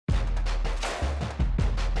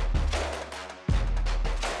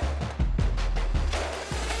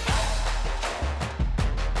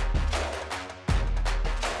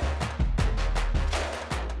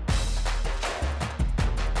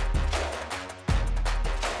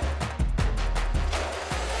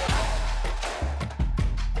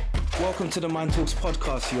Welcome to the Mind Talks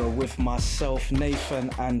podcast. You're with myself, Nathan,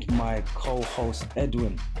 and my co-host,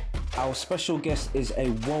 Edwin. Our special guest is a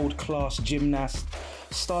world-class gymnast.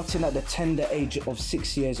 Starting at the tender age of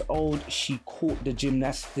 6 years old, she caught the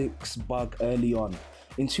gymnastics bug early on.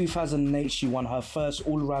 In 2008, she won her first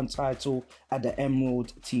all-round title at the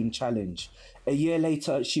Emerald Team Challenge. A year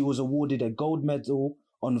later, she was awarded a gold medal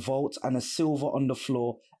on vault and a silver on the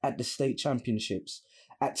floor at the state championships.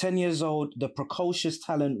 At 10 years old, the precocious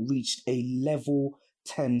talent reached a level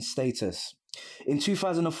 10 status. In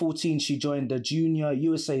 2014, she joined the junior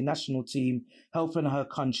USA national team, helping her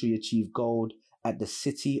country achieve gold at the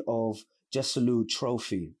City of Jeselu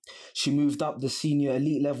Trophy. She moved up the senior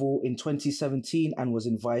elite level in 2017 and was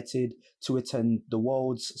invited to attend the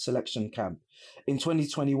World's Selection Camp. In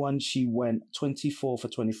 2021, she went 24 for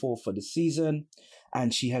 24 for the season,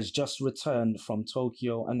 and she has just returned from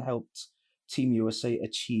Tokyo and helped Team USA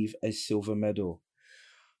achieve a silver medal.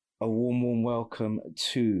 A warm welcome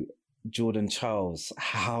to Jordan Charles.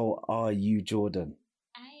 How are you, Jordan?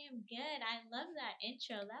 I am good. I love that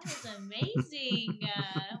intro. That was amazing.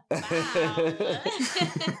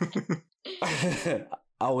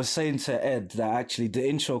 Wow. I was saying to Ed that actually the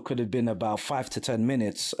intro could have been about 5 to 10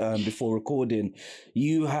 minutes before recording.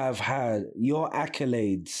 You have had your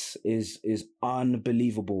accolades is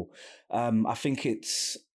unbelievable. I think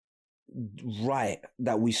it's right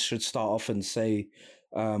that we should start off and say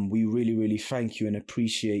we really thank you and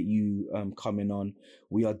appreciate you coming on.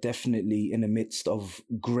 We are definitely in the midst of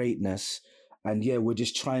greatness, and yeah, we're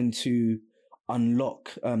just trying to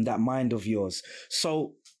unlock that mind of yours.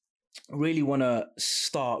 So really want to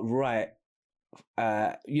start really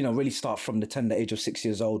start from the tender age of 6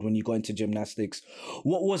 years old when you got into gymnastics.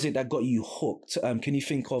 What was it that got you hooked? Can you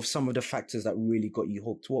think of some of the factors that really got you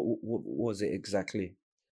hooked? What was it exactly?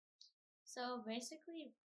 So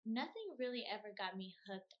basically, nothing really ever got me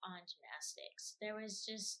hooked on gymnastics. There was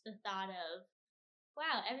just the thought of,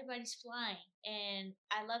 wow, everybody's flying. And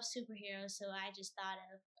I love superheroes, so I just thought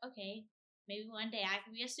of, okay, maybe one day I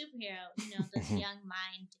can be a superhero, those young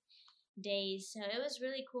mind days. So it was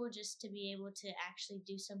really cool just to be able to actually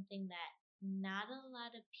do something that not a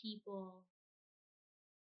lot of people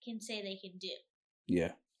can say they can do.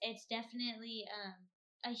 Yeah. It's definitely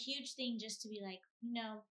a huge thing just to be like,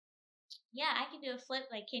 yeah, I can do a flip.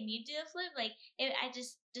 Like, can you do a flip? Like,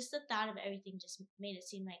 just the thought of everything just made it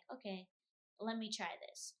seem like, okay, let me try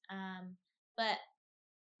this. But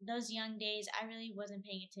those young days, I really wasn't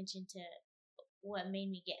paying attention to what made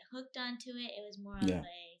me get hooked onto it. It was more of a,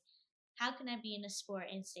 how can I be in a sport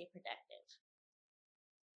and stay productive?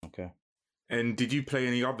 Okay. And did you play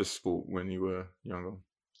any other sport when you were younger?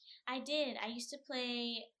 I did. I used to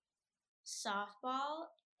play softball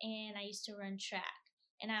and I used to run track.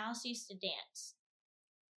 And I also used to dance.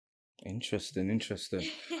 Interesting.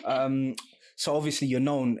 So obviously you're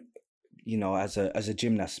known, as a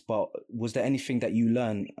gymnast, but was there anything that you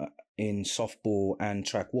learned in softball and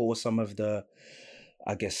track? What were some of the,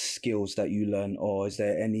 I guess, skills that you learned, or is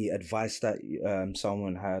there any advice that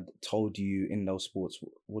someone had told you in those sports?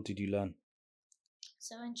 What did you learn?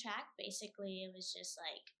 So in track, basically, it was just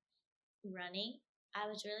like running. I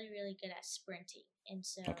was really good at sprinting. And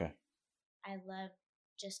so I loved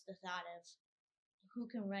just the thought of who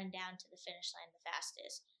can run down to the finish line the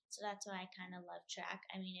fastest. So that's why I kind of love track.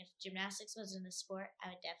 I mean, if gymnastics wasn't a sport,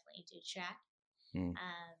 I would definitely do track.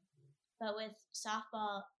 But with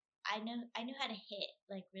softball, I knew how to hit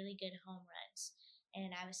like really good home runs,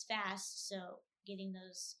 and I was fast. So getting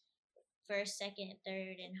those first, second,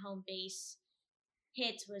 third, and home base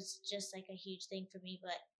hits was just like a huge thing for me.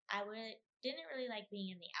 But I didn't really like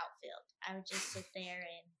being in the outfield. I would just sit there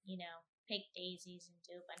and pick daisies and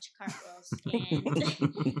do a bunch of cartwheels, and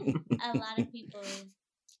a lot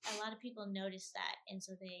of people noticed that, and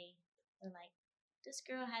so they were like, this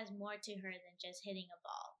girl has more to her than just hitting a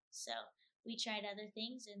ball. So we tried other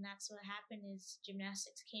things, and that's what happened is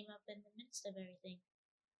gymnastics came up in the midst of everything.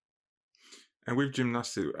 And with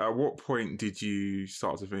gymnastics, at what point did you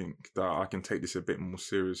start to think that I can take this a bit more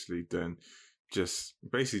seriously than just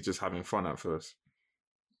having fun at first?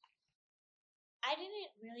 I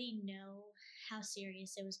didn't really know how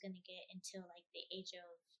serious it was going to get until like the age of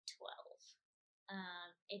 12.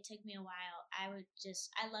 It took me a while. I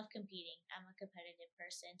love competing. I'm a competitive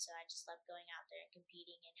person, so I just love going out there and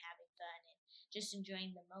competing and having fun and just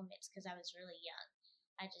enjoying the moments because I was really young.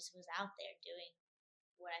 I just was out there doing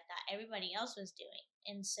what I thought everybody else was doing.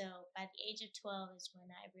 And so by the age of 12 is when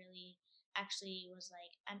I really actually was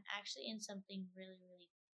like, I'm actually in something really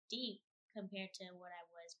deep compared to what I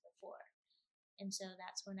was before. And so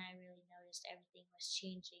that's when I really noticed everything was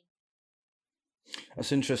changing.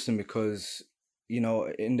 That's interesting because,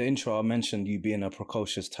 in the intro, I mentioned you being a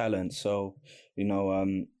precocious talent. So,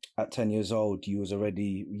 at 10 years old, you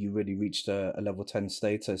already reached a level 10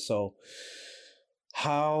 status. So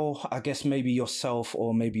how, I guess maybe yourself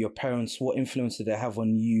or maybe your parents, what influence did they have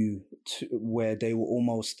on you where they were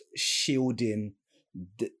almost shielding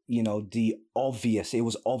the obvious,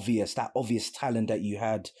 that obvious talent that you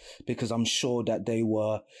had, because I'm sure that they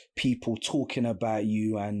were people talking about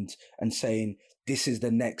you and saying, this is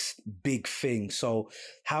the next big thing. So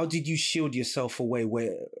how did you shield yourself away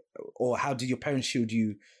or how did your parents shield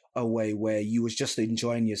you away where you was just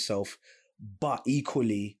enjoying yourself, but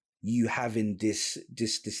equally you having this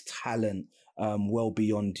talent well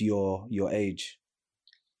beyond your age?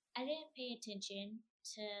 I didn't pay attention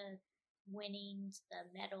to winnings, the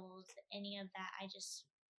medals, any of that. I just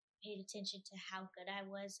paid attention to how good I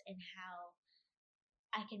was and how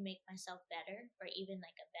I can make myself better, or even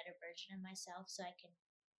like a better version of myself, so I can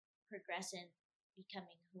progress in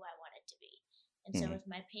becoming who I wanted to be. And so with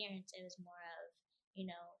my parents, it was more of,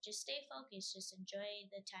 just stay focused, just enjoy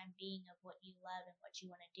the time being of what you love and what you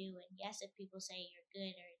want to do. And yes, if people say you're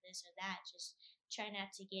good or this or that, just try not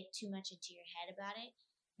to get too much into your head about it.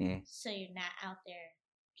 So you're not out there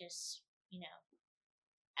just,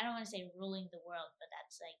 I don't want to say ruling the world, but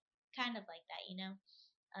that's like kind of like that,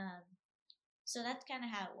 So that's kind of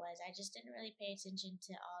how it was. I just didn't really pay attention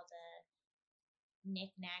to all the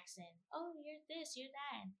knickknacks and, oh, you're this, you're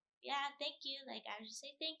that. And, yeah, thank you. Like, I would just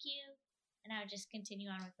say thank you. And I would just continue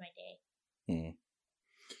on with my day.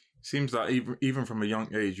 Seems that even from a young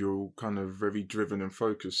age, you're kind of very driven and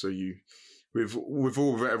focused. So you, with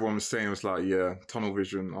all that everyone was saying, it was like, yeah, tunnel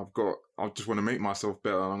vision. I just want to make myself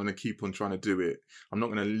better. And I'm going to keep on trying to do it. I'm not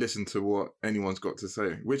going to listen to what anyone's got to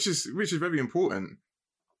say, which is very important.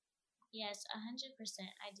 Yes, 100%.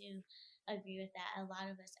 I do agree with that. A lot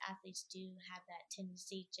of us athletes do have that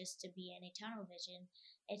tendency just to be in a tunnel vision.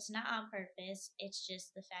 It's not on purpose. It's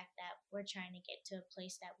just the fact that we're trying to get to a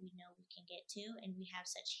place that we know we can get to, and we have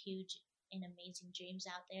such huge and amazing dreams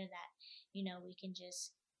out there that, we can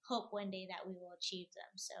just hope one day that we will achieve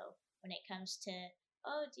them. So when it comes to,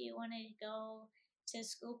 oh, do you want to go to a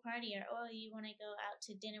school party, or, oh, you want to go out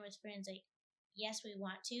to dinner with friends, like, yes, we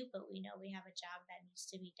want to, but we know we have a job that needs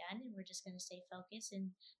to be done, and we're just going to stay focused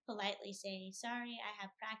and politely say, sorry, I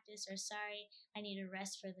have practice, or sorry, I need a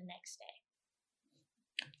rest for the next day.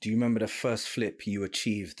 Do you remember the first flip you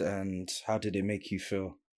achieved, and how did it make you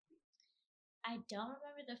feel? I don't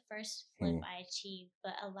remember the first flip I achieved,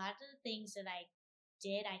 but a lot of the things that I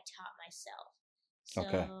did, I taught myself. So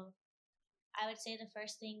okay. I would say the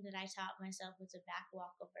first thing that I taught myself was a back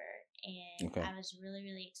walkover, and I was really,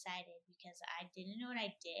 really excited because I didn't know what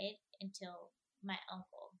I did until my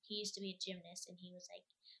uncle, he used to be a gymnast, and he was like,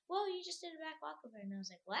 whoa, you just did a back walkover. And I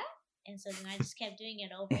was like, what? And so then I just kept doing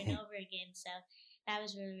it over and over again. So that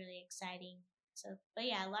was really, really exciting. So, but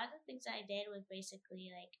yeah, a lot of the things that I did was basically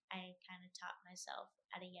like I kind of taught myself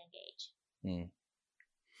at a young age.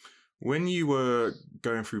 When you were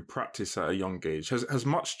going through practice at a young age, has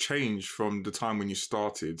much changed from the time when you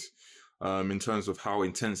started in terms of how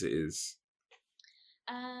intense it is?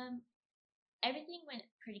 Everything went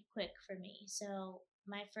pretty quick for me. So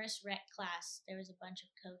my first rec class, there was a bunch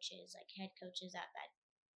of coaches, like head coaches at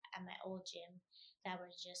my old gym that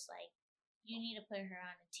was just like, you need to put her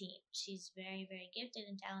on a team. She's very, very gifted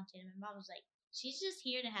and talented. And my mom was like, she's just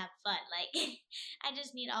here to have fun. Like, I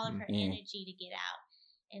just need all of her energy to get out.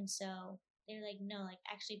 And so they were like, no, like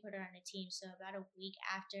actually put her on a team. So about a week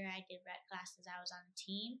after I did rec classes, I was on a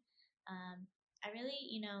team. I really,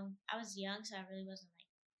 I was young, so I really wasn't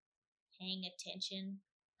like paying attention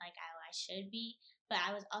like I should be. But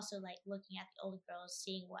I was also like looking at the older girls,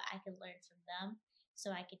 seeing what I could learn from them so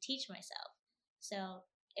I could teach myself. So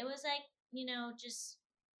it was like, just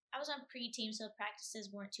I was on pre-team, so practices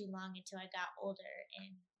weren't too long until I got older,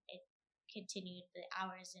 and it continued. The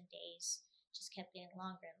hours and days just kept getting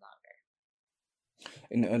longer and longer.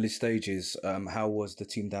 In the early stages, how was the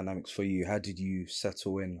team dynamics for you? How did you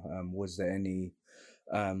settle in? Was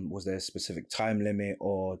there a specific time limit,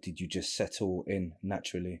 or did you just settle in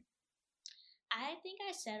naturally? I think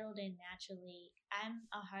I settled in naturally. I'm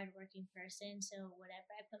a hardworking person, so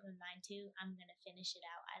whatever I put my mind to, I'm going to finish it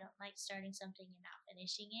out. I don't like starting something and not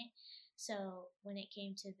finishing it. So when it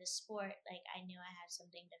came to the sport, like I knew I had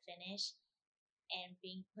something to finish, and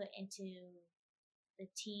being put into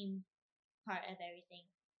the team part of everything,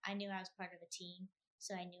 I knew I was part of a team.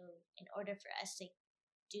 So I knew in order for us to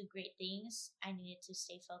do great things, I needed to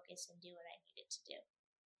stay focused and do what I needed to do.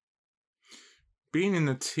 Being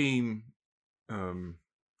in a team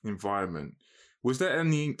environment, was there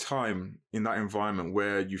any time in that environment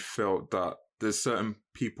where you felt that there's certain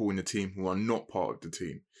people in the team who are not part of the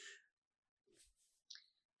team?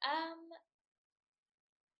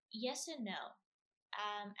 Yes and no.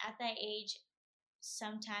 At that age,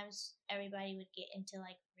 sometimes everybody would get into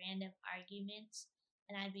like random arguments,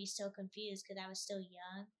 and I'd be so confused because I was still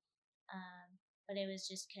young. But it was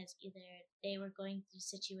just because either they were going through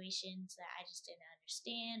situations that I just didn't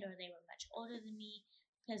understand, or they were much older than me.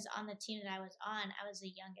 Because on the team that I was on, I was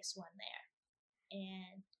the youngest one there,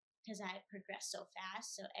 and because I progressed so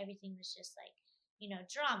fast, so everything was just like,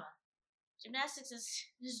 drama. Gymnastics is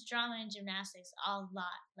just drama in gymnastics a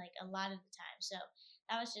lot of the time. So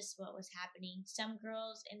that was just what was happening. Some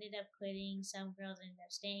girls ended up quitting, some girls ended up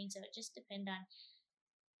staying. So it just depended on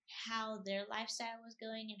how their lifestyle was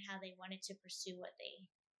going and how they wanted to pursue what they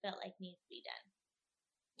felt like needed to be done.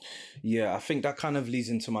 Yeah, I think that kind of leads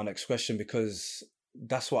into my next question, because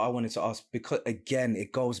that's what I wanted to ask, because again,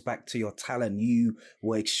 it goes back to your talent. You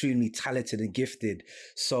were extremely talented and gifted.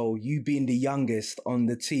 So you being the youngest on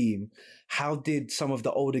the team, how did some of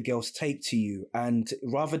the older girls take to you? And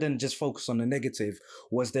rather than just focus on the negative,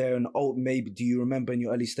 was there maybe do you remember in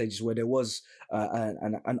your early stages where there was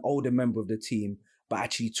an older member of the team, but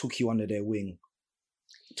actually took you under their wing?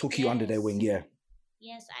 Yeah.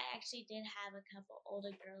 Yes, I actually did have a couple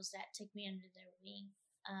older girls that took me under their wing.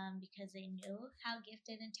 Because they knew how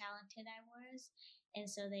gifted and talented I was. And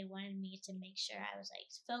so they wanted me to make sure I was like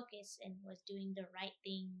focused and was doing the right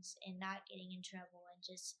things and not getting in trouble, and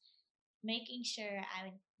just making sure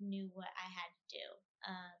I knew what I had to do.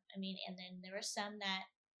 And then there were some that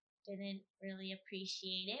didn't really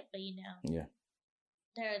appreciate it, but yeah,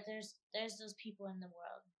 there's those people in the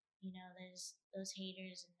world. There's those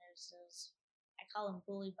haters, and there's those, I call them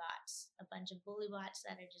bully bots, a bunch of bully bots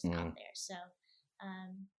that are just out there. So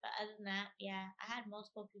but other than that, yeah, I had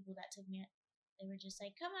multiple people that took me. They were just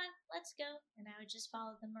like, "Come on, let's go," and I would just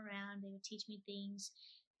follow them around. They would teach me things,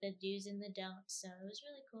 the do's and the don'ts. So it was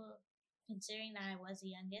really cool, considering that I was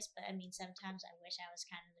the youngest. But sometimes I wish I was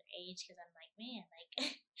kind of their age, because I'm like, man, like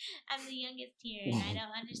I'm the youngest here, and I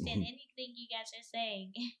don't understand anything you guys are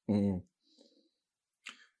saying.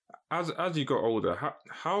 As you got older,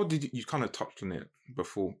 how did you kind of touched on it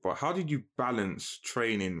before, but how did you balance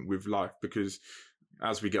training with life? Because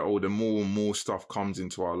as we get older, more and more stuff comes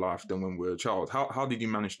into our life than when we were a child. How did you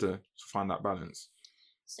manage to find that balance?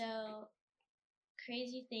 So,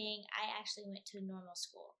 crazy thing, I actually went to normal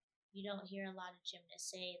school. You don't hear a lot of gymnasts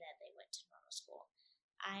say that they went to normal school.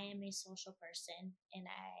 I am a social person, and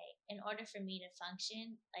in order for me to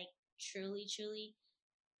function, like truly,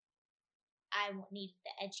 I needed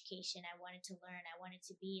the education. I wanted to learn. I wanted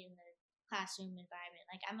to be in the classroom environment.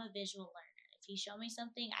 Like, I'm a visual learner. If you show me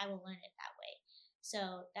something, I will learn it that way.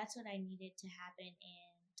 So that's what I needed to happen.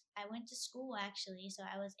 And I went to school, actually. So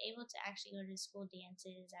I was able to actually go to school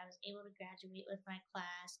dances. I was able to graduate with my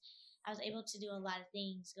class. I was able to do a lot of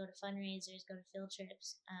things, go to fundraisers, go to field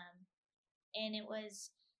trips. And it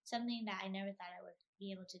was something that I never thought I would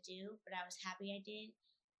be able to do, but I was happy I did,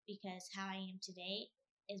 because how I am today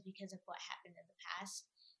is because of what happened in the past.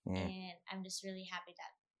 And I'm just really happy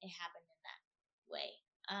that it happened in that way.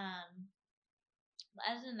 But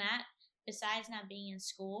other than that, besides not being in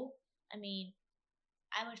school,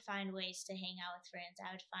 I would find ways to hang out with friends.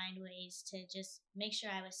 I would find ways to just make sure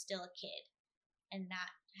I was still a kid and not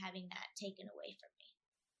having that taken away from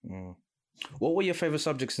me. What were your favorite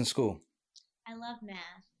subjects in school? I love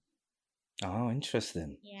math. Oh,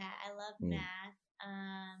 interesting. Yeah, I love math.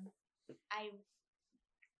 I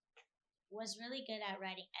was really good at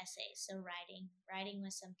writing essays. So writing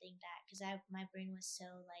was something that, because my brain was so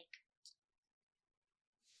like,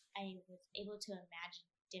 I was able to imagine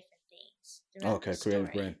different things throughout the story.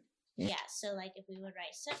 Creative brain. Yeah, so like if we would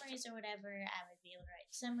write summaries or whatever, I would be able to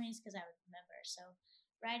write summaries because I would remember. So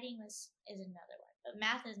writing is another one, but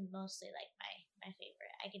math is mostly like my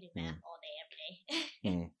favorite. I could do math all day, every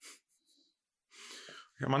day.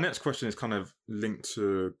 Yeah, my next question is kind of linked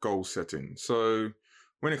to goal setting. So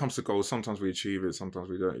when it comes to goals, sometimes we achieve it, sometimes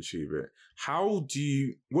we don't achieve it.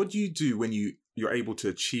 What do you do when you're able to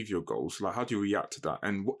achieve your goals? Like, how do you react to that?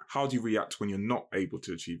 And how do you react when you're not able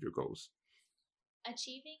to achieve your goals?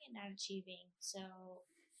 Achieving and not achieving. So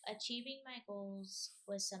achieving my goals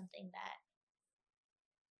was something that,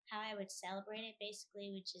 how I would celebrate it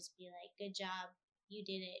basically would just be like, good job, you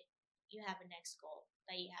did it. You have a next goal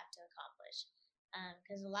that you have to accomplish.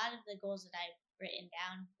 Because a lot of the goals that I've written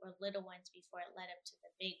down were little ones before it led up to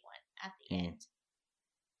the big one at the end.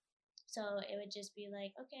 So it would just be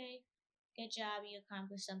like, okay, good job, you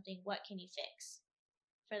accomplished something. What can you fix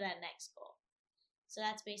for that next goal? So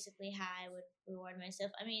that's basically how I would reward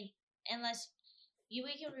myself. We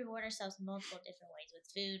can reward ourselves multiple different ways,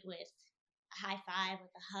 with food, with a high five,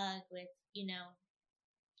 with a hug, with,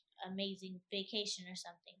 amazing vacation or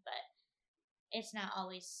something. But it's not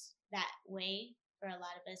always that way for a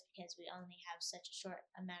lot of us because we only have such a short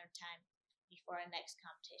amount of time before our next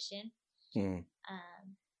competition.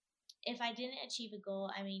 If I didn't achieve a goal,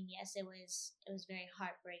 I mean, yes, it was very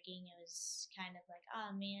heartbreaking. It was kind of like,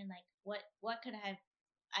 oh man, like what could I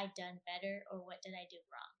done better, or what did I do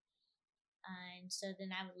wrong? And so then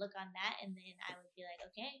I would look on that, and then I would be like,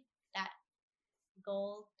 okay, that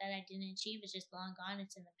goal that I didn't achieve is just long gone.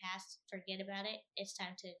 It's in the past. Forget about it. It's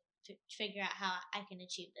time to figure out how I can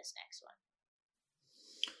achieve this next one.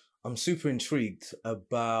 I'm super intrigued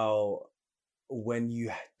about when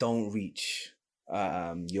you don't reach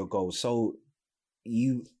your goals. So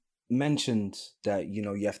you mentioned that,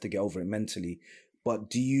 you have to get over it mentally, but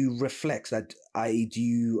do you reflect that? I.e., do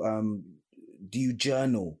you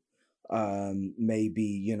journal?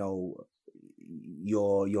 Maybe,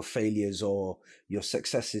 your failures or your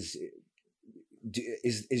successes.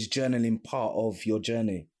 Is journaling part of your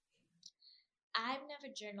journey? I've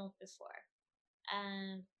never journaled before,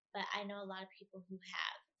 but I know a lot of people who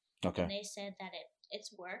have. Okay. And they said that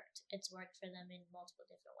it's worked. It's worked for them in multiple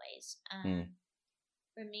different ways.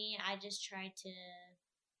 For me, I just try to,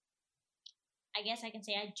 I guess I can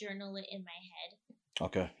say I journal it in my head.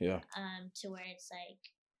 Okay, yeah. To where it's like,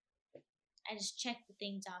 I just check the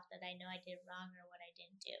things off that I know I did wrong or what I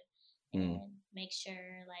didn't do. And make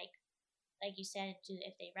sure, like you said,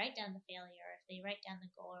 if they write down the failure or if they write down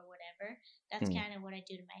the goal or whatever, that's kind of what I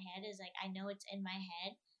do to my head, is like, I know it's in my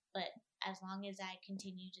head, but as long as I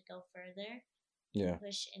continue to go further,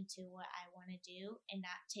 push into what I want to do and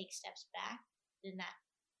not take steps back, then that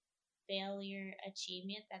failure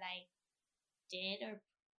achievement that I did or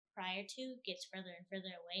prior to gets further and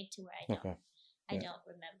further away to where I don't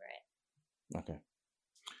remember it. Okay.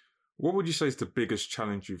 What would you say is the biggest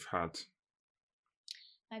challenge you've had?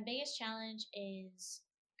 My biggest challenge is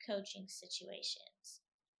coaching situations.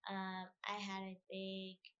 I had a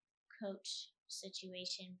big coach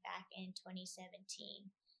situation back in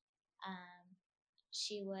 2017.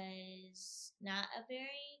 She was not a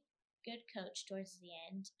very good coach towards the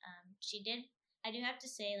end. I do have to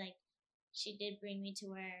say, like, she did bring me to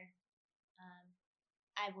where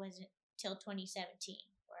I wasn't till 2017,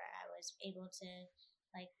 where I was able to,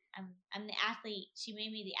 like, I'm the athlete. She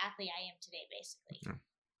made me the athlete I am today, basically. Yeah.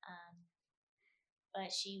 But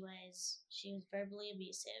she was verbally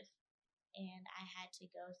abusive, and I had to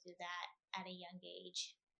go through that at a young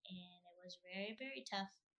age, and it was very, very tough.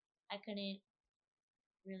 I couldn't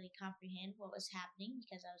really comprehend what was happening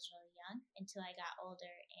because I was really young until I got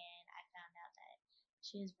older and I found out that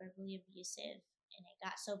she was verbally abusive, and it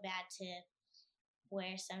got so bad to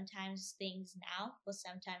where sometimes things now will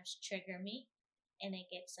sometimes trigger me, and it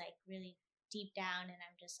gets like really deep down, and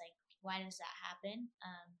I'm just like, why does that happen?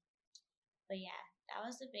 But yeah, that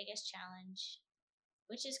was the biggest challenge,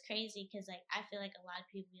 which is crazy because, like, I feel like a lot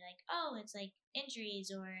of people be like, oh, it's like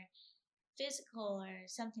injuries or physical or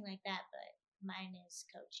something like that, but mine is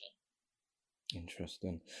coaching.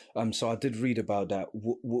 Interesting. So I did read about that.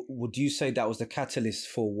 Would you say that was the catalyst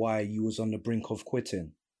for why you was on the brink of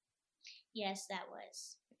quitting? Yes, that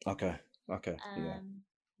was. Okay.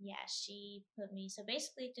 Yeah, she put me, so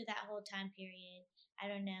basically through that whole time period, I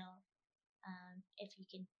don't know if you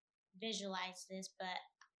can visualize this, but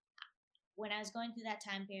when I was going through that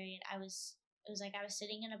time period, it was like I was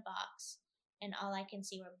sitting in a box and all I can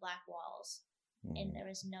see were black walls, and there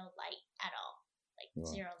was no light at all, like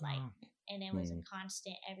zero light. And it was a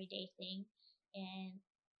constant everyday thing, and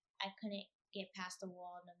I couldn't get past the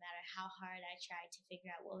wall no matter how hard I tried to figure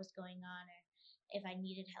out what was going on or if I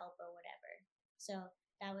needed help or whatever. So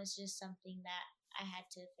that was just something that I had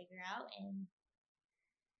to figure out and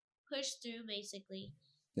push through, basically.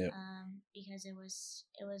 Yep. Because it was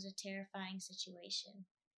a terrifying situation.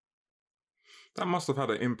 That must have had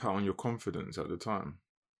an impact on your confidence at the time.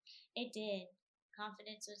 It did.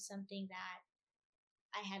 Confidence was something that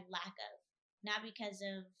I had lack of. Not because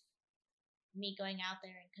of me going out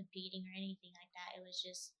there and competing or anything like that. It was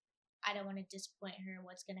just, I don't want to disappoint her.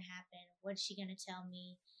 What's going to happen? What's she going to tell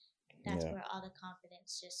me? That's where all the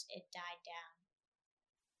confidence it died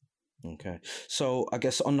down. Okay. So I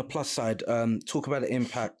guess on the plus side, talk about the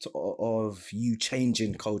impact of you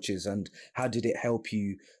changing coaches and how did it help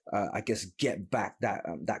you, I guess, get back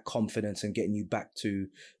that confidence and getting you back to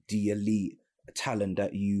the elite talent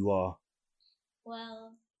that you are?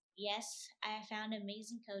 Well, yes, I found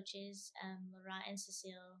amazing coaches, Laurent and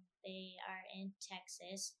Cecile. They are in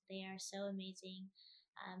Texas. They are so amazing.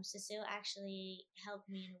 Cecile actually helped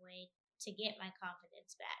me in a way to get my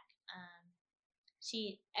confidence back.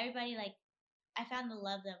 I found the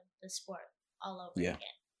love of the sport all over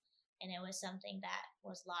again. And it was something that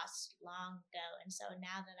was lost long ago. And so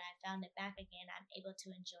now that I found it back again, I'm able to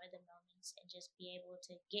enjoy the moments and just be able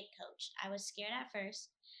to get coached. I was scared at first.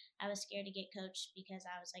 I was scared to get coached because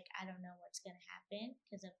I was like, I don't know what's going to happen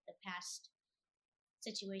because of the past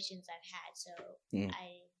situations I've had. So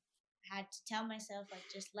I had to tell myself, like,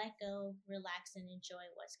 just let go, relax, and enjoy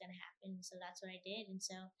what's going to happen. So that's what I did. And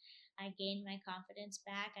so I gained my confidence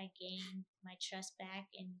back. I gained my trust back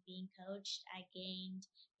in being coached. I gained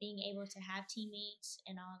being able to have teammates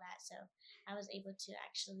and all that. So I was able to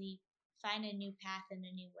actually find a new path and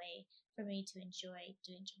a new way for me to enjoy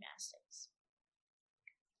doing gymnastics.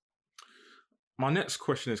 My next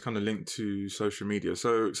question is kind of linked to social media.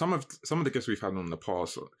 So some of the guests we've had on in the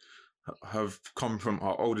past have come from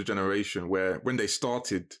our older generation where when they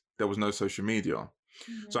started, there was no social media.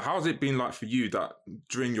 So how has it been like for you that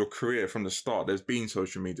during your career from the start, there's been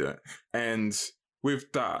social media? And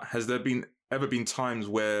with that, has there ever been times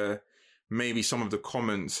where maybe some of the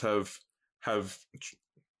comments have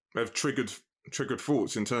triggered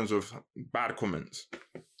thoughts in terms of bad comments?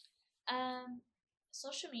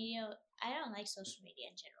 Social media, I don't like social media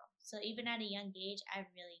in general. So even at a young age, I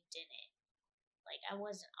really didn't. Like, I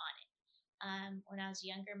wasn't on it. When I was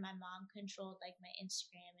younger, my mom controlled like my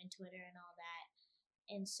Instagram and Twitter and all that.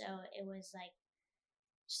 And so it was like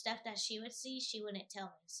stuff that she would see, she wouldn't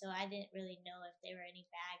tell me. So I didn't really know if there were any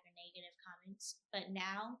bad or negative comments. But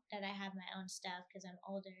now that I have my own stuff, because I'm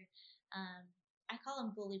older, I call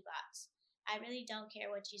them bully bots. I really don't care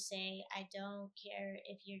what you say. I don't care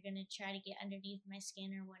if you're going to try to get underneath my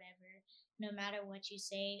skin or whatever. No matter what you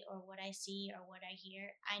say or what I see or what I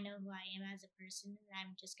hear, I know who I am as a person, and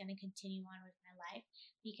I'm just going to continue on with my life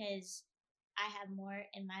because I have more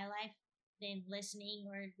in my life than listening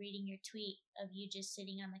or reading your tweet of you just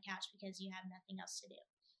sitting on the couch because you have nothing else to do.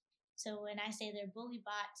 So when I say they're bully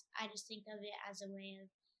bots, I just think of it as a way of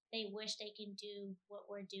they wish they can do what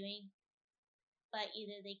we're doing, but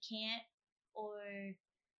either they can't or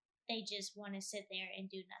they just want to sit there and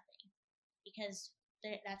do nothing because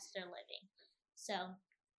that's their living. So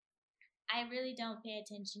I really don't pay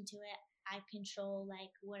attention to it. I control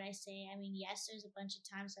like what I say. I mean, yes, there's a bunch of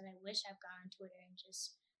times that I wish I've gone on Twitter and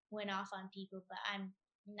just went off on people, but I'm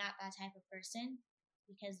not that type of person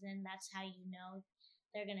because then that's how you know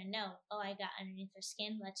they're going to know, oh, I got underneath their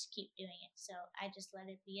skin, let's keep doing it. So I just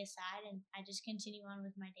let it be aside and I just continue on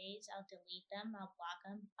with my days. I'll delete them, I'll block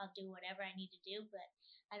them, I'll do whatever I need to do, but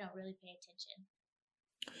I don't really pay attention.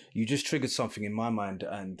 You just triggered something in my mind,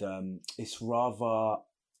 and it's rather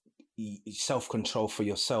self-control for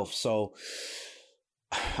yourself. So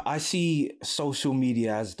I see social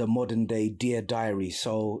media as the modern day Dear Diary.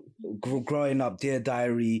 So growing up, Dear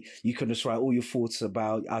Diary, you can just write all your thoughts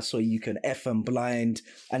about, so you can F and blind,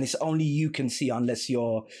 and it's only you can see unless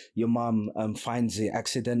your mum finds it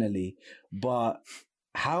accidentally. But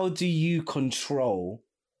how do you control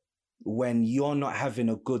when you're not having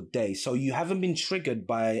a good day? So you haven't been triggered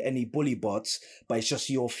by any bully bots, but it's just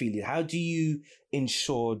your feeling. How do you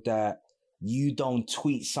ensure that you don't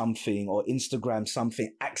tweet something or Instagram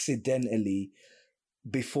something accidentally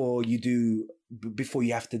before you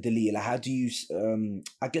have to delete it? Like, how do you,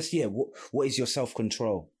 I guess, what is your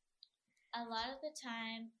self-control? A lot of the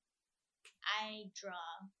time I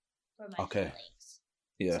draw for my feelings.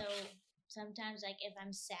 Yeah. So sometimes like if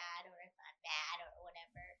I'm sad or if I'm mad or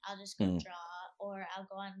whatever, I'll just go draw, or I'll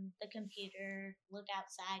go on the computer, look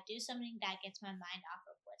outside, do something that gets my mind off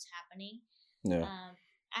of what's happening. Yeah.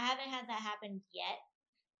 I haven't had that happen yet,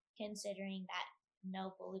 considering that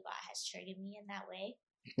no bully bot has triggered me in that way.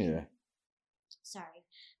 Yeah. Sorry.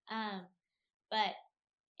 But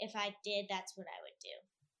if I did, that's what I would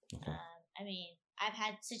do. Okay. I mean, I've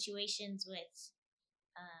had situations with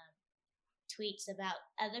tweets about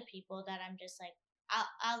other people that I'm just like,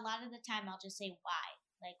 a lot of the time I'll just say why.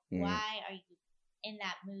 Like, why are you in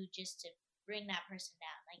that mood just to bring that person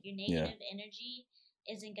down? Like, your negative energy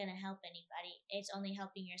isn't going to help anybody. It's only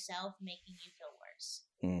helping yourself, making you feel worse.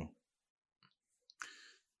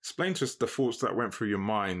 Explain to us the thoughts that went through your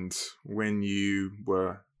mind when you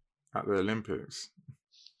were at the Olympics.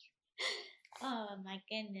 Oh my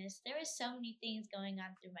goodness. There were so many things going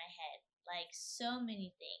on through my head. Like, so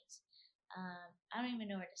many things. I don't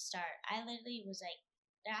even know where to start. I literally was like,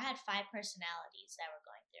 I had 5 personalities that were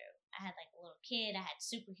going through. I had like a little kid, I had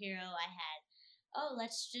superhero, I had,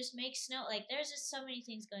 let's just make snow. Like, there's just so many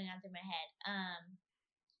things going on through my head.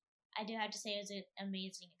 I do have to say it was an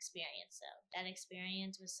amazing experience, though. That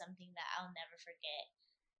experience was something that I'll never forget,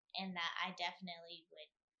 and that I definitely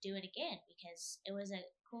would do it again because it was a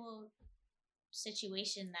cool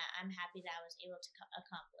situation that I'm happy that I was able to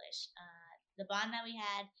accomplish. the bond that we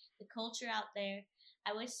had, the culture out there.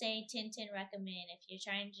 I would say 10/10 recommend if you're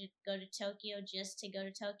trying to go to Tokyo just to go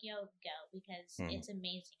to Tokyo, go, because it's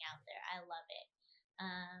amazing out there. I love it.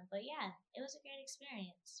 But yeah, it was a great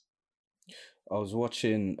experience. I was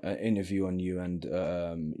watching an interview on you, and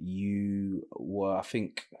you were, I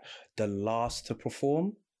think, the last to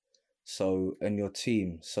perform. So, and your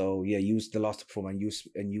team. So yeah, you was the last to perform,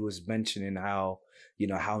 and you was mentioning how, you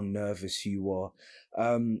know, how nervous you were.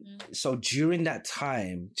 So during that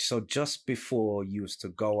time, so just before you was to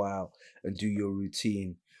go out and do your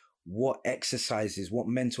routine, what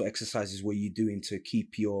mental exercises were you doing to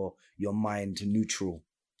keep your mind neutral?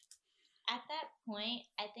 At that point,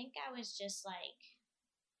 I think I was just like,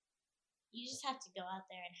 you just have to go out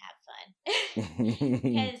there and have fun.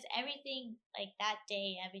 Because everything, like that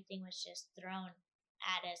day, everything was just thrown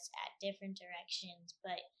at us at different directions.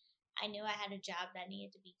 But I knew I had a job that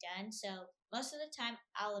needed to be done. So most of the time,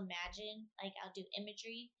 I'll imagine, like I'll do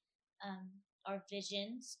imagery or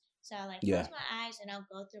visions. So I'll like close my eyes and I'll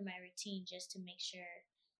go through my routine just to make sure.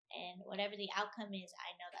 And whatever the outcome is,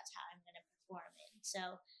 I know that's how I'm going to perform it.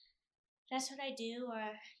 So that's what I do, or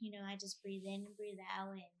I just breathe in and breathe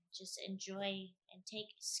out and just enjoy and take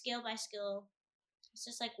skill by skill. It's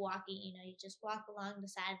just like walking, you just walk along the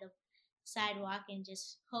side of the sidewalk and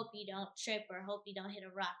just hope you don't trip or hope you don't hit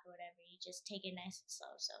a rock or whatever. You just take it nice and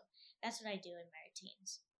slow. So that's what I do in my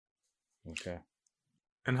routines. Okay.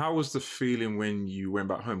 And how was the feeling when you went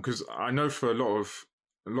back home? Because I know for a lot of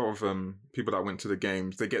people that went to the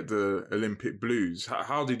games, they get the Olympic blues.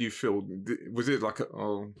 How did you feel? Was it like,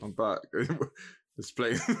 I'm back? Let's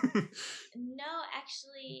play. No,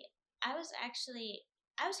 actually, I was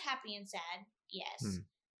happy and sad. Yes.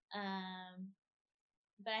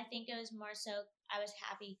 But I think it was more so I was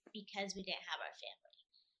happy because we didn't have our family.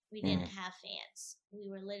 We didn't have fans. We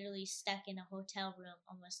were literally stuck in a hotel room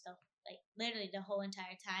almost literally the whole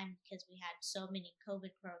entire time because we had so many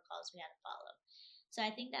COVID protocols we had to follow. So I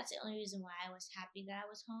think that's the only reason why I was happy that I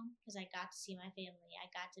was home, because I got to see my family. I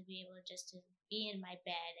got to be able just to be in my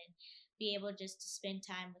bed and be able just to spend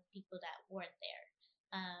time with people that weren't there.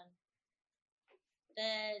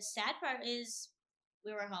 The sad part is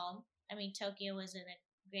we were home. I mean, Tokyo was a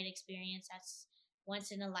great experience. That's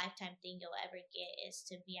once in a lifetime thing you'll ever get, is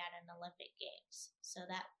to be at an Olympic Games. So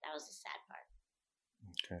that was the sad part.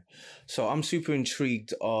 Okay. So I'm super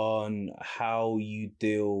intrigued on how you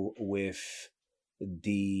deal with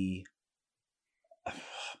the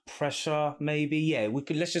pressure, maybe.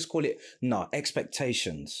 Let's just call it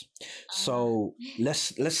expectations. So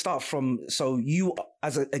let's start from, so you,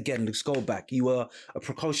 let's go back. You were a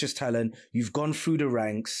precocious talent. You've gone through the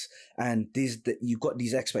ranks, and you've got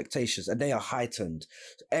these expectations, and they are heightened.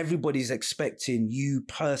 Everybody's expecting you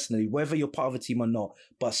personally, whether you're part of a team or not,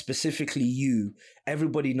 but specifically you.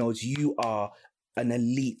 Everybody knows you are an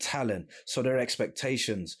elite talent, so there are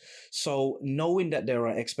expectations. So knowing that there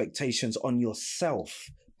are expectations on yourself,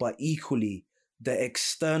 but equally the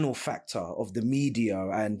external factor of the media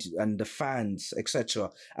and the fans, etc.,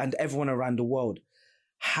 and everyone around the world,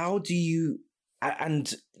 how do you?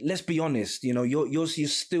 And let's be honest, you're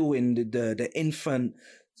still in the infant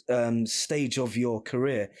stage of your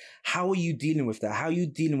career. How are you dealing with that? How are you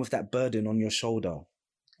dealing with that burden on your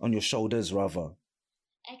shoulders rather?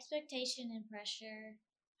 Expectation and pressure,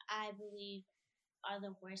 I believe, are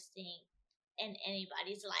the worst thing in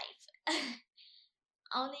anybody's life.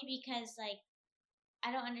 Only because,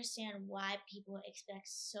 I don't understand why people expect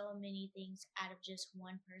so many things out of just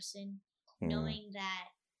one person, knowing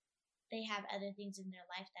that they have other things in their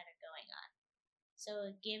life that are going on.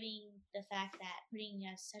 So giving the fact that putting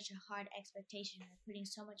such a hard expectation or putting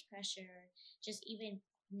so much pressure, or just even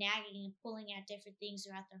nagging and pulling at different things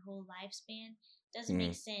throughout their whole lifespan doesn't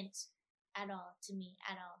make sense at all to me,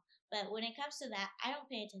 at all. But when it comes to that, I don't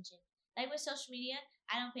pay attention. Like with social media,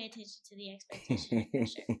 I don't pay attention to the expectation and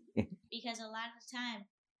pressure, because a lot of the time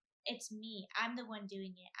it's me. I'm the one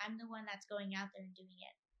doing it. I'm the one that's going out there and doing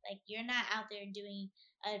it. Like, you're not out there doing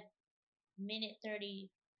a minute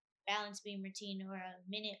 30 balance beam routine or a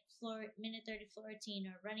minute 30 floor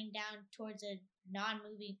routine or running down towards a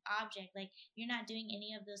non-moving object. Like, you're not doing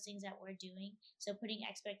any of those things that we're doing. So putting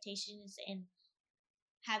expectations and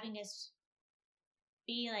having us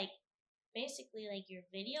be basically like your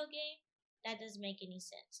video game, that doesn't make any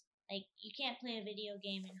sense. Like, you can't play a video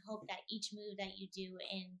game and hope that each move that you do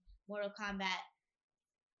in Mortal Kombat,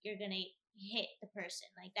 you're gonna hit the person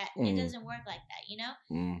like that. It doesn't work like that,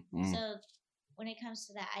 So when it comes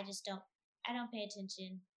to that, I don't pay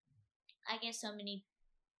attention. I get so many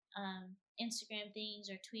Instagram things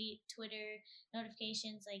or Twitter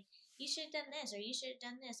notifications like, you should have done this or you should have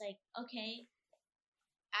done this. Like, okay,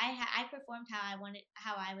 I performed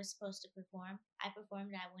how I was supposed to perform. I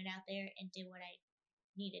performed. I went out there and did what I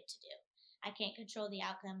needed to do. I can't control the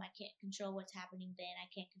outcome. I can't control what's happening then. I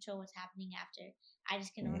can't control what's happening after. I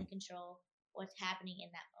just can only control what's happening in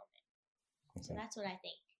that moment. Okay. So that's what I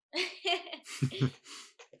think.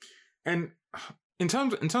 And in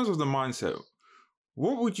terms of the mindset,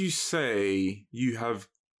 what would you say you have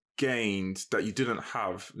gained that you didn't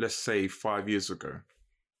have, let's say, 5 years ago?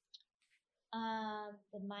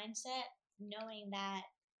 The mindset, knowing that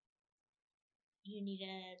you need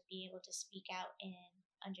to be able to speak out and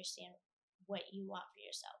understand what you want for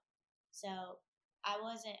yourself. So I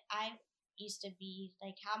used to be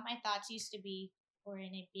like how my thoughts used to be were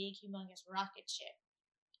in a big, humongous rocket ship.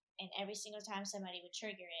 And every single time somebody would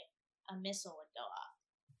trigger it, a missile would go off.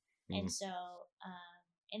 And so,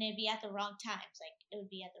 and it'd be at the wrong times. Like, it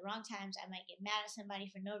would be at the wrong times. I might get mad at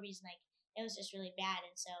somebody for no reason. Like, it was just really bad.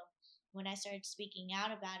 And so when I started speaking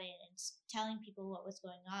out about it and telling people what was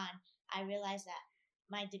going on, I realized that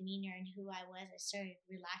my demeanor and who I was, I started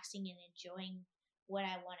relaxing and enjoying what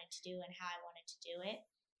I wanted to do and how I wanted to do it.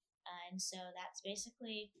 And so it's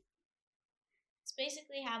basically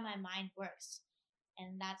how my mind works.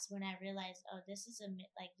 And that's when I realized, oh, this is mentally,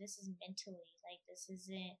 like, this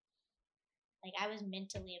isn't, like, I was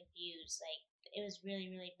mentally abused. Like, it was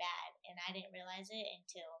really, really bad. And I didn't realize it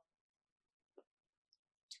until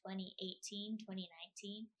 2018,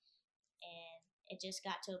 2019. And it just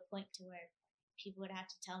got to a point to where people would have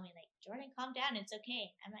to tell me, like, Jordan, calm down, it's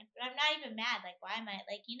okay. I'm like, but I'm not even mad. Like, why am I,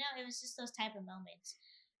 like, it was just those type of moments.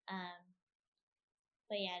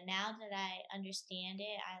 But yeah, now that I understand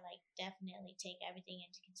it, I like definitely take everything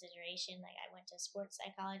into consideration. Like, I went to a sports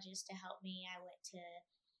psychologist to help me. I went to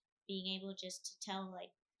being able just to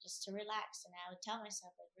relax. And I would tell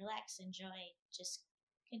myself, like, relax, enjoy, just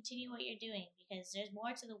continue what you're doing, because there's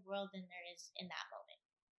more to the world than there is in that moment.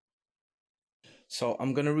 So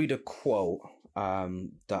I'm going to read a quote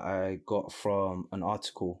that I got from an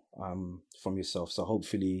article from yourself. So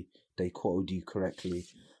hopefully they quoted you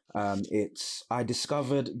correctly. I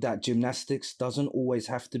discovered that gymnastics doesn't always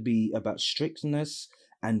have to be about strictness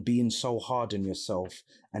and being so hard on yourself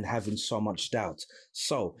and having so much doubt.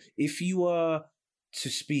 So if you were to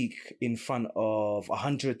speak in front of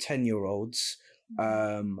 110-year-olds,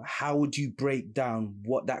 how would you break down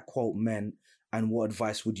what that quote meant and what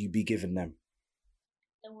advice would you be giving them?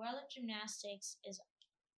 The world of gymnastics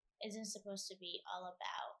isn't supposed to be all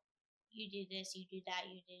about you do this, you do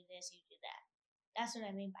that, you do this, you do that. That's what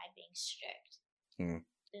I mean by being strict.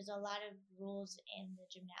 There's a lot of rules in the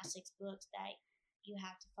gymnastics books that you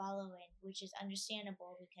have to follow in, which is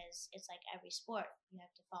understandable because it's like every sport. You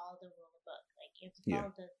have to follow the rule book. Like, you have to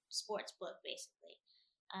follow the sports book, basically.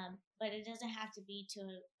 But it doesn't have to be to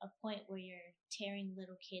a point where you're tearing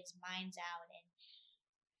little kids' minds out and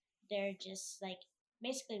they're just like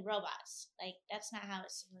basically robots. Like, that's not how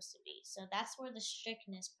it's supposed to be. So that's where the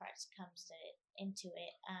strictness parts comes into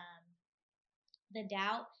it. The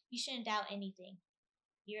doubt, you shouldn't doubt anything.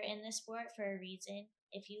 You're in this sport for a reason.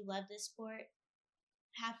 If you love this sport,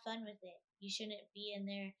 have fun with it. You shouldn't be in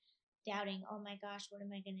there doubting, oh my gosh, what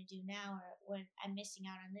am I going to do now? Or what, I'm missing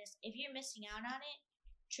out on this. If you're missing out on it,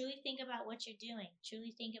 truly think about what you're doing.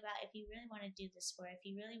 Truly think about if you really want to do this sport, if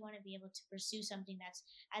you really want to be able to pursue something that's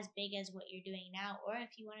as big as what you're doing now, or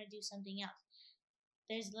if you want to do something else.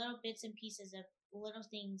 There's little bits and pieces of little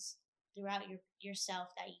things throughout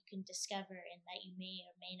yourself that you can discover and that you may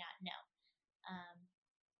or may not know.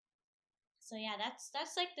 So yeah, that's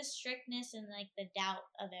like the strictness and like the doubt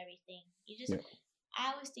of everything. You just,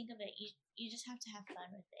 I always think of it, you just have to have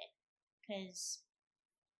fun with it, because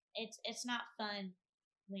it's not fun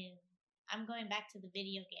when I'm going back to the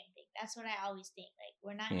video game thing. That's what I always think. Like,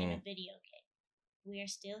 we're not in a video game. We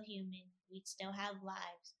are still human. We still have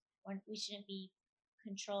lives. We shouldn't be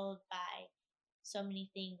controlled by so many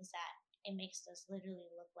things that it makes us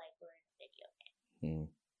literally look like we're in a video game.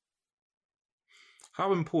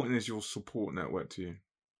 How important is your support network to you?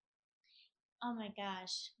 Oh my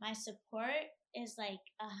gosh, my support is like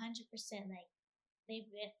 100%. Like,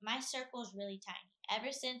 my circle is really tiny.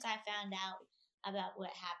 Ever since I found out about what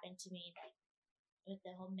happened to me, like with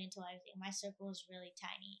the whole mental everything, my circle is really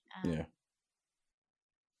tiny.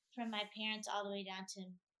 From my parents all the way down to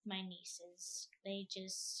my nieces, they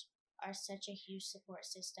just are such a huge support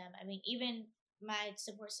system. I mean, even my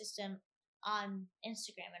support system on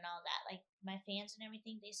Instagram and all that, like my fans and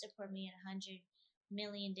everything, they support me in 100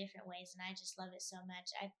 million different ways, and I just love it so much.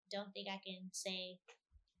 I don't think I can say,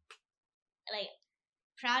 like,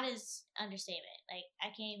 proud is understatement. Like, I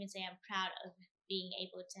can't even say I'm proud of being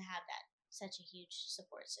able to have that such a huge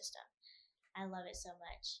support system. I love it so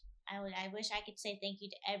much. I wish I could say thank you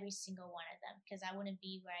to every single one of them, because I wouldn't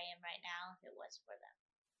be where I am right now if it was for them.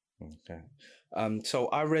 Okay. So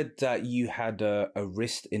I read that you had a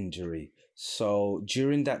wrist injury. So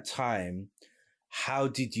during that time, how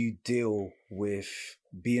did you deal with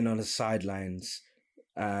being on the sidelines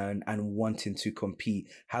and wanting to compete?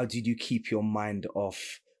 How did you keep your mind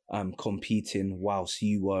off competing whilst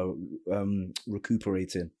you were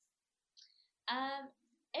recuperating?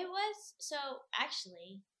 It was, so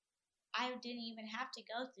actually, I didn't even have to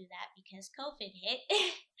go through that because COVID hit.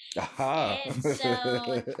 Aha. And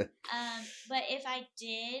so, but if I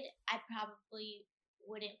did, I probably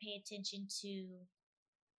wouldn't pay attention to,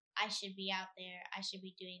 I should be out there, I should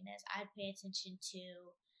be doing this. I'd pay attention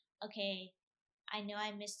to, okay, I know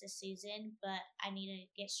I missed the season, but I need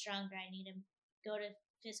to get stronger. I need to go to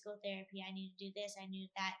physical therapy. I need to do this. I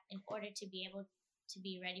need that in order to be able to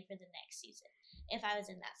be ready for the next season if I was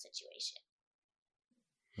in that situation.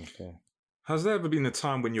 Okay. Has there ever been a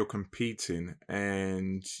time when you're competing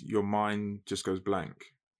and your mind just goes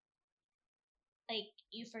blank? Like,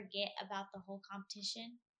 you forget about the whole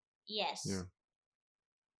competition? Yes. Yeah.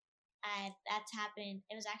 That's happened.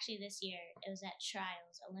 It was actually this year. It was at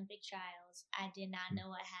trials, Olympic trials. I did not know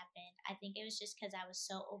what happened. I think it was just because I was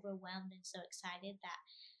so overwhelmed and so excited that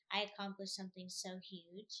I accomplished something so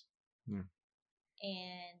huge. Yeah.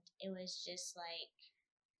 And it was just like,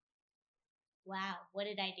 wow, what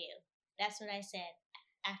did I do? That's what I said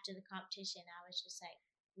after the competition. I was just like,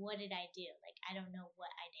 what did I do? Like, I don't know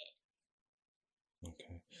what I did.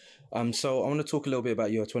 Okay. So I want to talk a little bit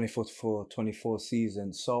about your 24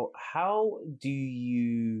 season. So how do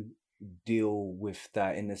you deal with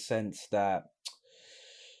that, in the sense that,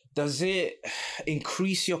 does it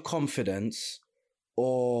increase your confidence,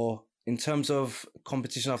 or in terms of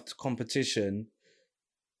competition after competition,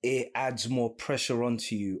 it adds more pressure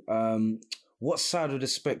onto you? What side of the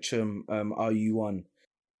spectrum are you on?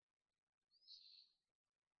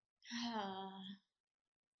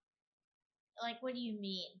 Like, what do you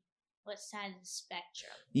mean? What side of the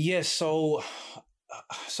spectrum? Yes. So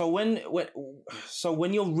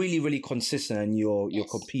when you're really consistent and you're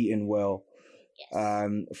competing well, yes.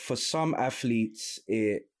 For some athletes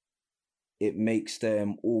it makes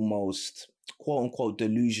them almost quote unquote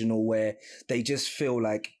delusional, where they just feel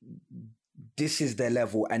like this is their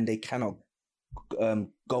level and they cannot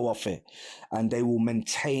go off it, and they will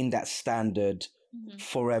maintain that standard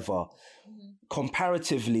forever.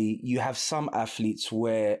 Comparatively, you have some athletes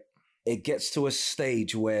where it gets to a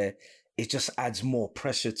stage where it just adds more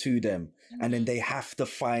pressure to them, and then they have to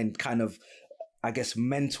find kind of, I guess,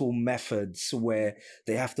 mental methods where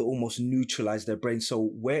they have to almost neutralize their brain. So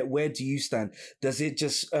where do you stand? Does it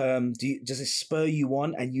just does it spur you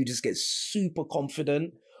on and you just get super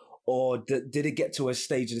confident, or did it get to a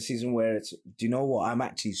stage of the season where it's, do you know what, I'm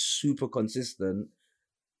actually super consistent,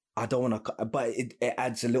 I don't want to, but it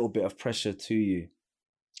adds a little bit of pressure to you?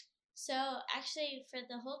 So actually, for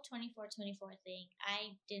the whole 24-24 thing,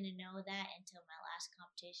 I didn't know that until my last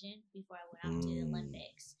competition before I went off to the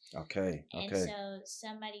Olympics. Okay. And so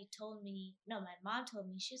somebody told me, no, my mom told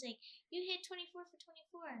me, she was like, you hit 24 for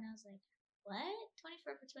 24. And I was like, what?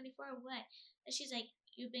 24 for 24? What? And she's like,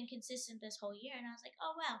 you've been consistent this whole year. And I was like,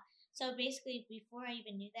 oh, wow. So basically, before I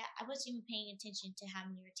even knew that, I wasn't even paying attention to how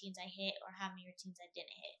many routines I hit or how many routines I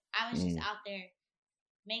didn't hit. I was just out there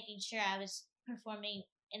making sure I was performing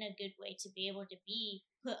in a good way to be able to be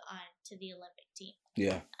put on to the Olympic team.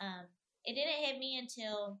 Yeah. It didn't hit me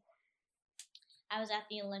until I was at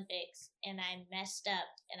the Olympics and I messed up,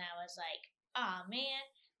 and I was like, oh man,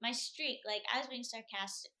 my streak. Like, I was being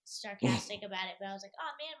sarcastic about it, but I was like,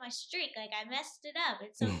 oh man, my streak. Like, I messed it up.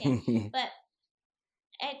 It's okay. But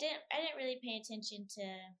I didn't really pay attention to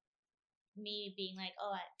me being like,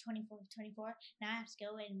 oh, at 24, now I have to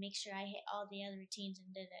go and make sure I hit all the other routines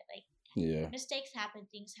and did it. Like, mistakes happen,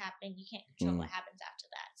 things happen. You can't control what happens after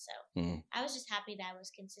that. So I was just happy that I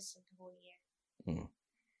was consistent the whole year.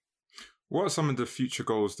 What are some of the future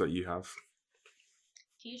goals that you have?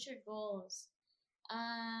 Future goals.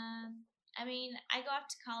 I mean, I go off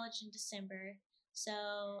to college in December,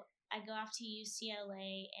 so I go off to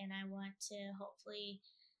UCLA, and I want to hopefully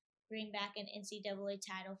bring back an NCAA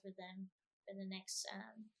title for them for the next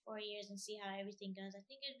 4 years and see how everything goes. I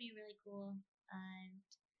think it'd be really cool. And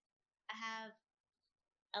I have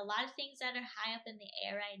a lot of things that are high up in the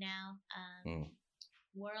air right now.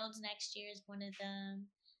 Worlds next year is one of them.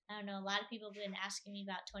 I don't know. A lot of people have been asking me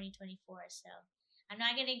about 2024, so I'm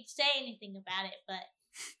not going to say anything about it, but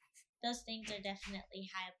those things are definitely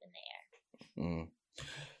high up in the air.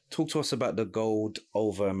 Talk to us about the Gold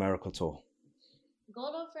Over America Tour.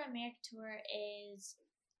 Gold Over America Tour is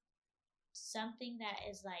something that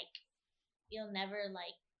is like you'll never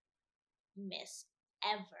like miss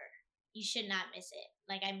ever. You should not miss it.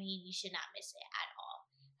 Like, I mean, you should not miss it at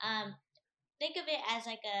all. Think of it as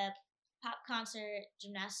like a pop concert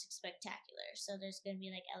gymnastics spectacular. So there's going to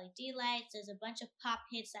be like LED lights. There's a bunch of pop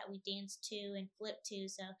hits that we dance to and flip to.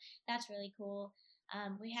 So that's really cool.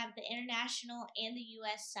 We have the international and the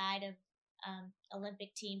U.S. side of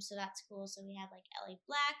Olympic teams, so that's cool. So we have like Ellie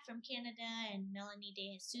Black from Canada and Melanie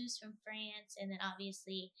De Jesus from France, and then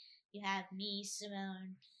obviously you have me,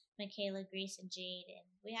 Simone, Michaela, Grace, and Jade, and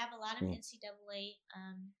we have a lot of NCAA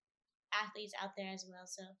athletes out there as well.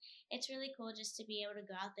 So it's really cool just to be able to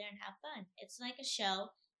go out there and have fun. It's like a show,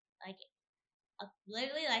 like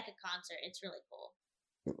literally like a concert. It's really cool.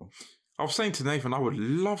 I was saying to Nathan, I would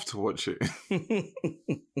love to watch it.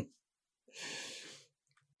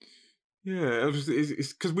 Yeah,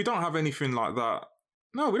 it's because we don't have anything like that.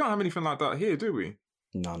 No, we don't have anything like that here, do we?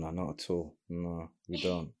 No, not at all. No, we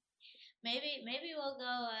don't. Maybe we'll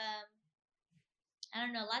go. I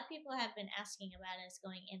don't know. A lot of people have been asking about us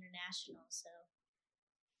going international, so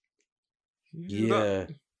yeah,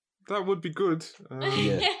 that would be good.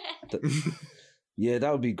 Yeah,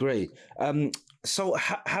 that would be great. So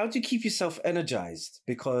how do you keep yourself energized?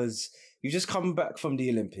 Because you've just come back from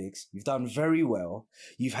the Olympics. You've done very well.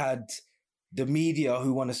 You've had the media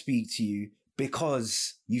who want to speak to you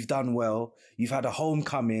because you've done well. You've had a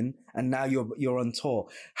homecoming, and now you're on tour.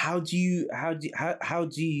 How do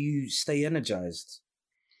you stay energized?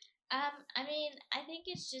 I mean, I think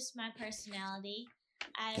it's just my personality.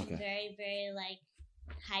 I'm very, very like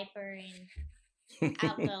hyper and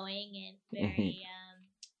outgoing and very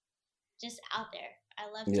just out there.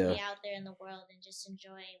 I love to be out there in the world and just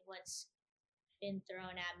enjoy what's been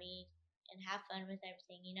thrown at me and have fun with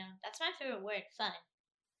everything, you know? That's my favorite word, fun.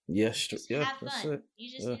 Yes, have fun. You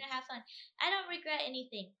just need to have fun. I don't regret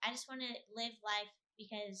anything. I just want to live life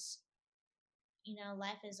because, you know,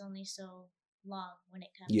 life is only so long when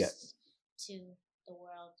it comes to the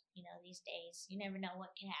world, you know, these days. You never know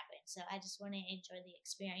what can happen. So I just want to enjoy the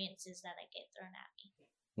experiences that I get thrown at me.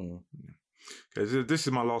 Okay, this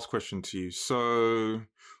is my last question to you. So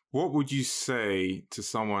what would you say to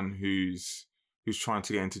someone who's trying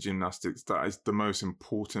to get into gymnastics that is the most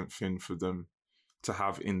important thing for them to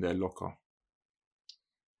have in their locker?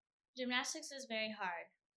 Gymnastics is very hard.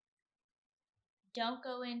 Don't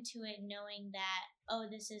go into it knowing that, oh,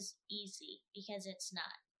 this is easy, because it's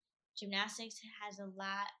not. Gymnastics has a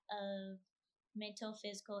lot of mental,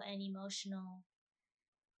 physical, and emotional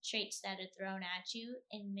traits that are thrown at you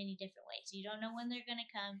in many different ways. You don't know when they're going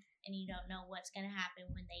to come, and you don't know what's going to happen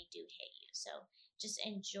when they do hit you. So just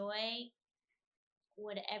enjoy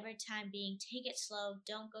whatever time being. Take it slow.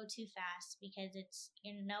 Don't go too fast, because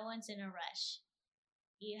no one's in a rush.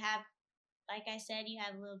 You have, like I said, you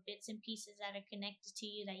have little bits and pieces that are connected to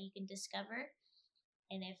you that you can discover.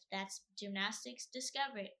 And if that's gymnastics,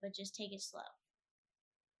 discover it, but just take it slow.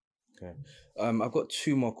 Okay. I've got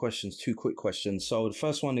two quick questions. So the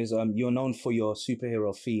first one is, you're known for your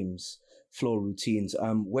superhero themes, floor routines.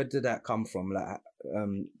 Where did that come from? Like,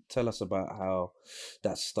 tell us about how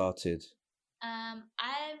that started.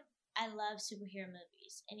 I love superhero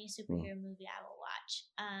movies. Any superhero movie I will watch.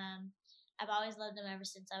 I've always loved them ever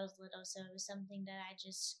since I was little, so it was something that I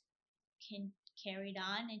just carried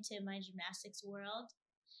on into my gymnastics world.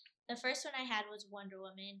 The first one I had was Wonder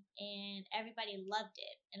Woman, and everybody loved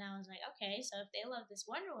it. And I was like, okay, so if they love this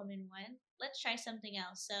Wonder Woman one, let's try something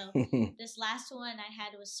else. So this last one I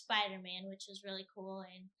had was Spider-Man, which was really cool.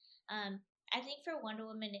 And I think for Wonder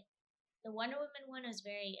Woman, the Wonder Woman one was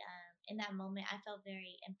very, in that moment, I felt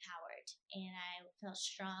very empowered. And I felt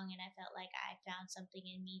strong, and I felt like I found something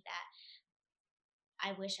in me that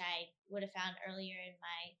I wish I would have found earlier in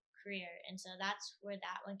my career. And so that's where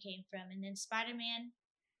that one came from. And then Spider-Man,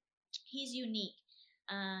 he's unique.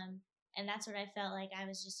 And that's what I felt like. I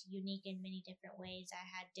was just unique in many different ways. I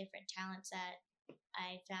had different talents that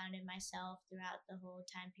I found in myself throughout the whole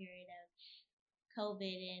time period of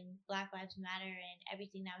COVID and Black Lives Matter and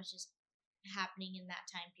everything that was just happening in that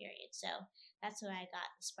time period. So that's where I got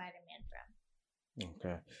the Spider-Man from.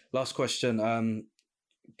 Okay. Last question.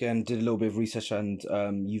 Again, did a little bit of research, and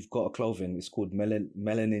you've got a clothing. It's called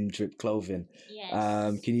Melanin Drip Clothing.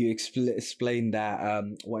 Yes. Can you explain that?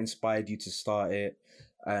 What inspired you to start it?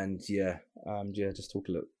 And just talk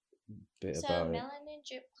a little bit about it. So Melanin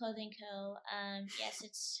Drip Clothing Co. Yes,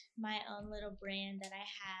 it's my own little brand that I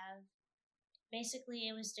have. Basically,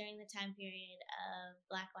 it was during the time period of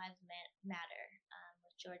Black Lives Matter,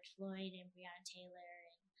 with George Floyd and Breonna Taylor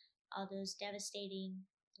and all those devastating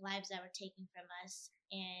lives that were taken from us.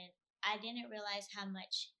 And I didn't realize how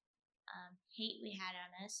much hate we had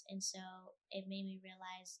on us. And so it made me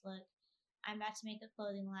realize, look, I'm about to make a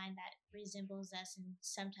clothing line that resembles us in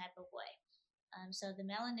some type of way. So the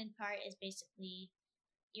melanin part is basically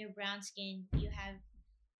your brown skin. You have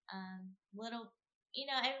little,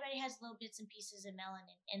 everybody has little bits and pieces of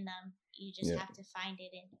melanin in them. You just have to find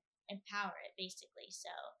it and empower it, basically. So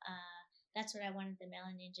that's what I wanted the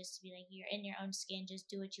melanin just to be like. You're in your own skin. Just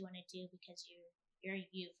do what you want to do because you're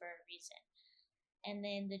you for a reason. And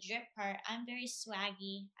then the drip part, I'm very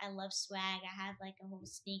swaggy. I love swag. I have like a whole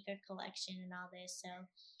sneaker collection and all this. So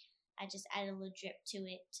I just added a little drip to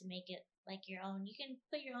it to make it like your own. You can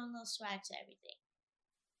put your own little swag to everything.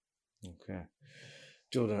 Okay.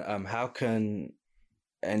 Jordan, how can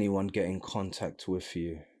anyone get in contact with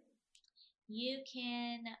you? You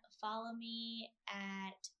can follow me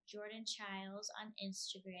at Jordan Childs on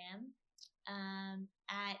Instagram,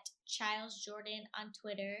 at Childs Jordan on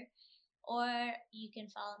Twitter, or you can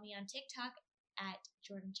follow me on TikTok at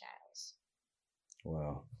Jordan Childs.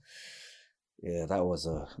 Wow. Yeah, that was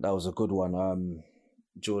a good one.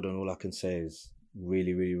 Jordan, all I can say is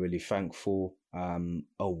really, really, really thankful.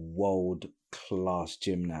 A world-class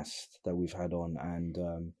gymnast that we've had on, and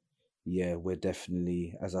we're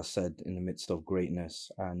definitely, as I said, in the midst of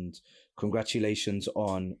greatness. And congratulations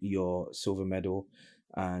on your silver medal,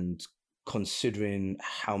 and considering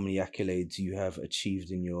how many accolades you have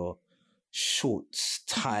achieved in your short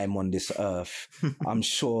time on this earth, I'm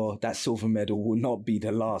sure that silver medal will not be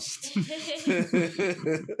the last.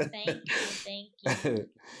 Thank you.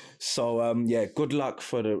 So good luck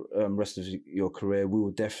for the rest of your career. We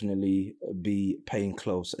will definitely be paying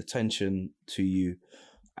close attention to you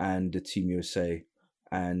and the Team USA,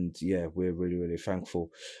 and we're really, really thankful.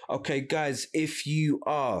 Okay, guys, if you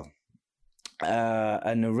are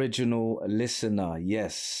an original listener,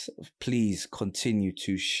 yes, please continue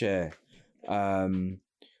to share.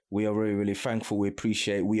 We are really, really thankful. We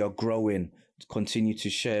appreciate. We are growing. Continue to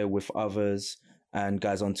share with others. And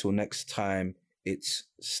guys, until next time, it's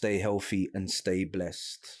stay healthy and stay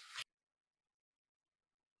blessed.